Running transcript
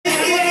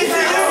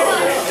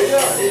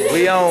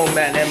We on,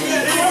 man. We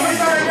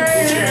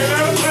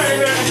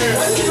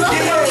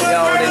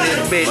on in this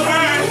bitch.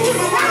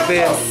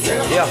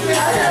 Yeah.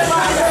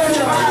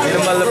 In the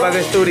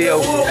motherfucking studio.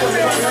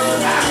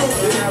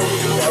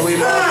 What we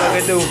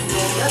motherfucking do.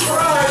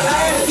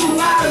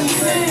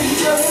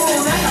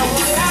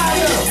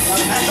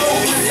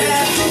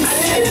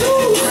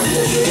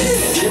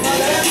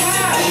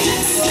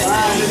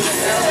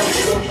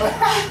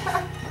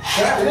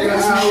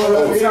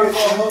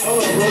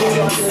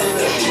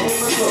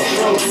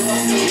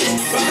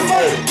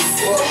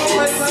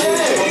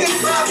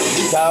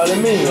 You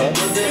calling me, man?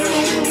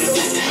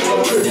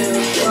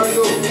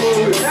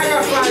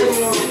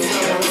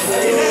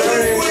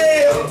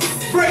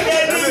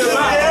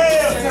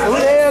 Who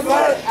the hell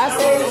got it? I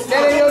said,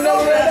 that ain't your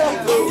number right now?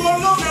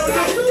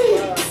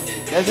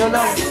 That's your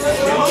number?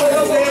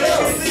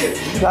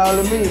 You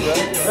calling me, bro?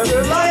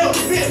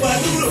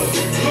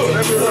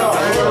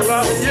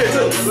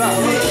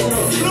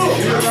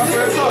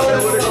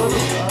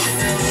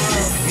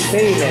 You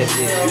seen that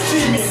shit. You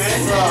see me, man.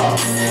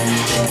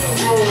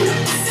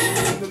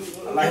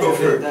 Go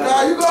first.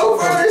 Nah, you go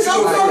first.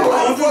 I'm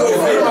going.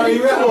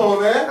 Come on,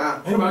 man.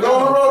 Go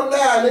on the road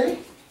down, nigga.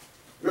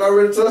 You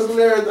already took some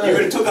everything. You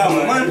already took out my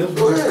money?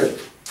 Go ahead.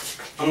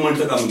 I'm gonna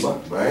take out my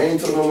money. But I ain't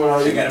took no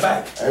money. You got it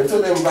back. I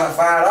took them about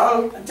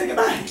 $5. I take it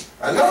back.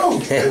 I know.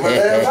 That's my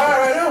damn $5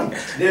 right now.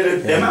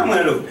 That's my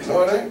money, though.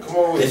 No, it ain't. Come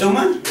on with it. It's your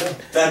money?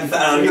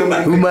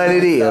 $5 Who money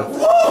it is? Woo!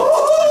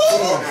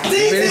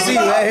 Better see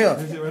right here.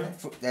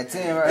 That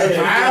 10 right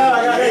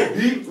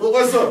here.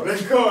 What's up?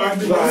 Let's go. Let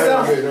me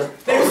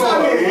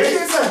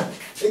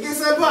get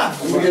some money.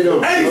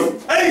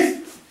 Ace!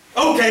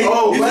 Okay.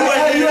 Oh,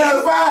 man. You had a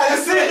 $5.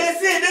 That's it,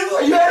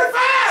 nigga. You had a $5.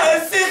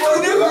 That's it,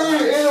 nigga.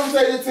 Ain't no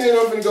take the 10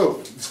 up and go.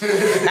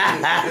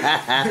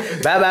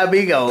 Bye-bye,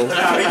 Bigo.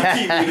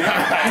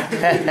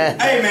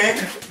 Hey, man.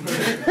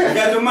 You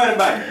got your money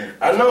back.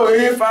 I know it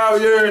ain't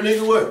 5 years,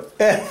 nigga. What?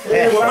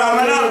 What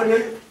 $5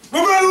 nigga?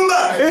 What about them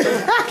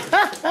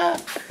back?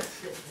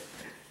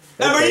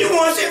 Hey, bro, you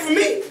want shit from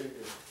me?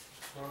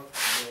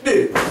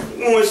 Dude,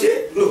 you want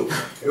shit? Look.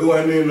 It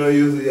wasn't even no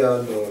use of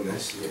y'all doing that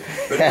shit.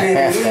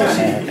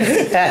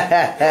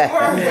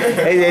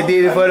 They just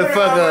did it for the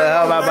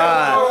fucker, oh my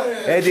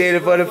God. They did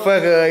it for the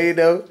fucker, you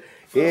know.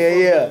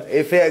 Yeah.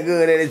 It felt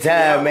good at the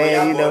time,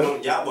 man, you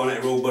know. Y'all on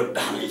that road, but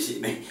down that shit,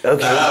 man.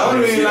 Okay. I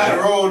don't even like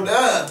roll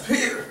down,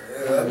 period.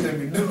 I just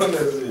be doing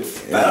that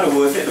shit. $5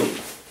 was it, though.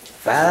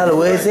 $5,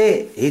 what is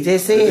it? He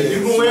just said. You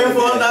can win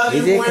for $1,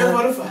 you can win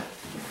for the $5.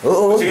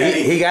 Uh-oh,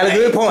 he got a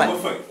good point.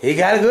 He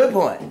got a good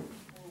point.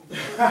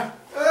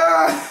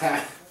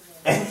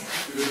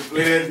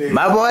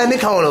 My boy in the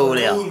corner over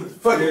there.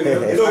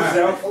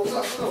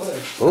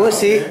 Oh,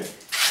 shit.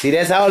 See,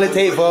 that's all it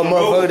takes for a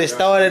motherfucker to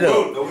start it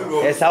up.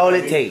 That's all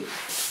it takes.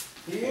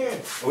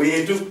 We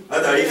ain't too. I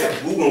thought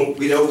we gonna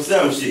be over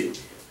 7 shit.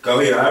 Go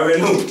here, I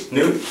already know.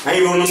 Nigga, I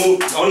ain't rolling no more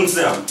on the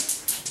 7.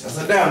 That's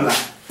a damn lie.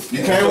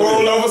 You can't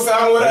roll over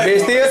something with that.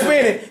 It's still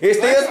spinning. It's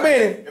still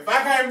spinning. If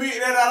I can't beat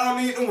that, I don't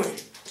need to win.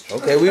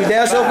 Okay, we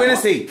down so finna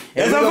see.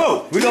 We gonna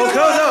close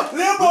up. We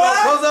gonna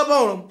close up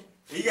on him.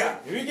 He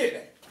got Let me get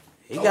that.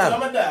 He got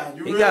him.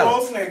 You He real got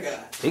old him. snake guy.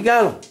 He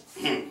got him.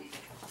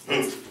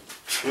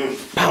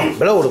 Pow,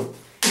 blow them.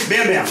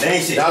 Bam, bam, that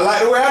ain't shit. I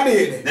like the way I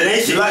did it. That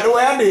ain't You shit. like the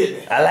way I did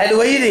it. I like the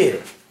way you did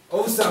it.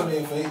 Oh,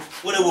 something, Faith.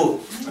 What it was?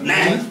 9.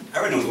 I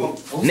already know it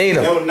was.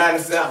 Nina. That was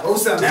 97. Oh,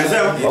 something.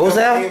 97. Oh,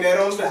 Sam? That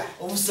on that.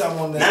 Oh, something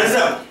on that.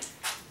 97.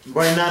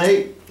 Bring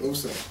 98. Oh,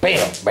 something.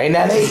 Bam. Bring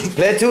that 8.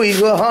 Play 2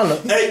 equal 100.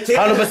 Hey,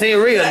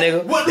 100% real,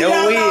 nigga. What That's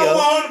what we is.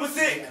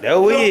 100%. That's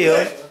what we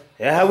is.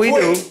 That's how we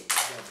do.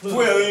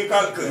 12 ain't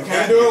caught good.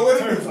 Can't do it with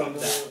him.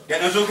 Got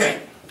that's okay.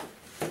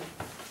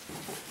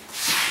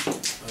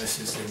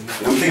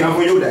 I'm taking off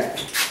on your dad.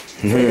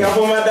 Take off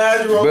on my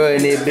dad's roll. Bro,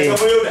 in that Take off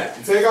bitch. on your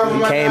dad. Take off on He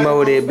my came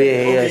over that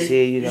bitch here,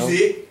 shit, you know. You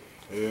see it?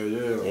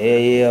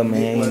 Yeah,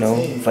 man, you know.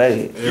 Fuck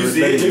it. You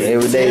see it?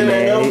 Every day,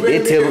 man.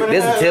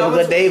 This a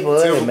typical day for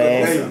us,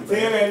 man.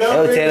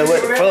 They'll tell us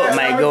what the fuck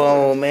might go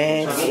on,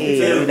 man.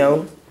 Yeah, you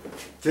know.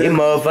 This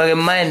motherfucking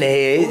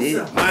Monday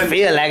here. It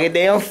feel like a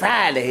damn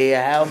Friday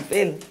here, how I'm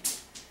feeling.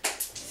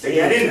 They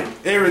got in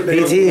there.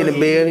 PG in the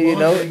building, you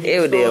know.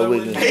 Every day a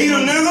weekend. Hey, you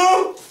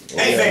nigga.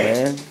 Hey, Yeah,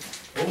 man. man.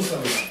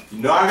 You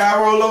know I got to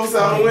roll over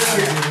something with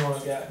you.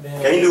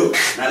 Can't do it.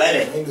 Not like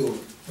that.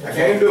 I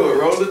can't do it.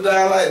 Roll it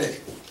down like that.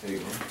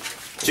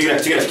 Check it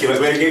out. Keep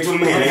it back. Give it to me,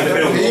 man.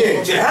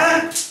 Yeah. Check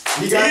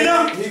it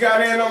out. He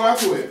got in on my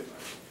foot.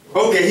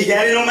 Okay, he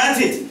got it on my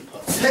titty.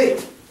 Hey.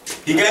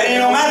 He got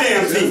it on my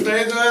damn titty.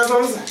 Stay your ass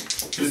on the side.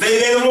 You stay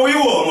there where you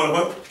are,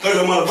 motherfucker. Look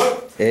at motherfucker.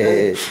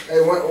 Yeah.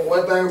 Hey,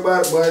 one thing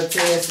about it, boy,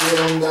 chance to get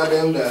on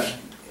goddamn die.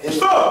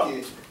 Stop.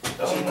 That's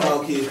what you call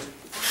kids.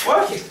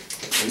 What?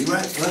 You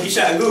right? He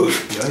shot good.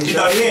 You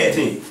thought he had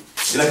 10.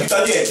 Like you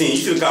thought you had 10. You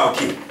should have called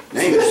Kid.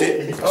 That ain't no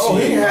shit. Oh,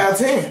 he can have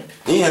 10.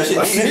 He ain't have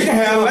shit. He can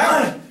have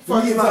 11.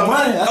 Fuck you, my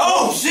money.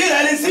 Oh shit!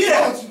 I didn't see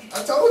that.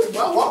 I told you,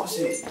 bro, I walk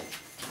shit.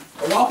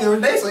 I walk every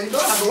day, so you know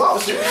how to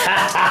walk shit.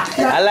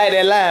 I like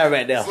that line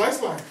right there.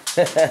 Slice line.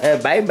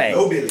 Bang bang.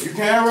 No Billy. You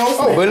can't roll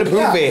snake.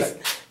 Bulletproof vest.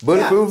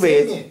 Bulletproof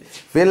vest.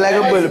 Feel like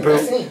a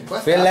bulletproof.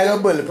 Feel like a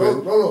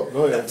bulletproof.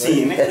 Go ahead.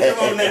 See, nigga,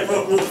 roll that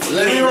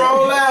Let me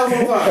roll out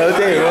sometimes.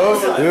 Okay,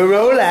 we'll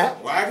roll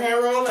out. Why I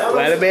can't roll out?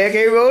 Why the man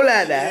can't roll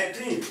out now?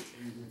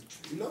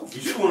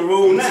 You should want to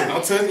roll now.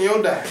 I'm touching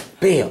your die.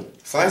 Bam.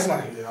 Slice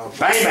like.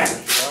 Bang bang.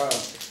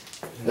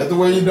 That's the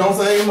way you don't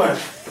save money.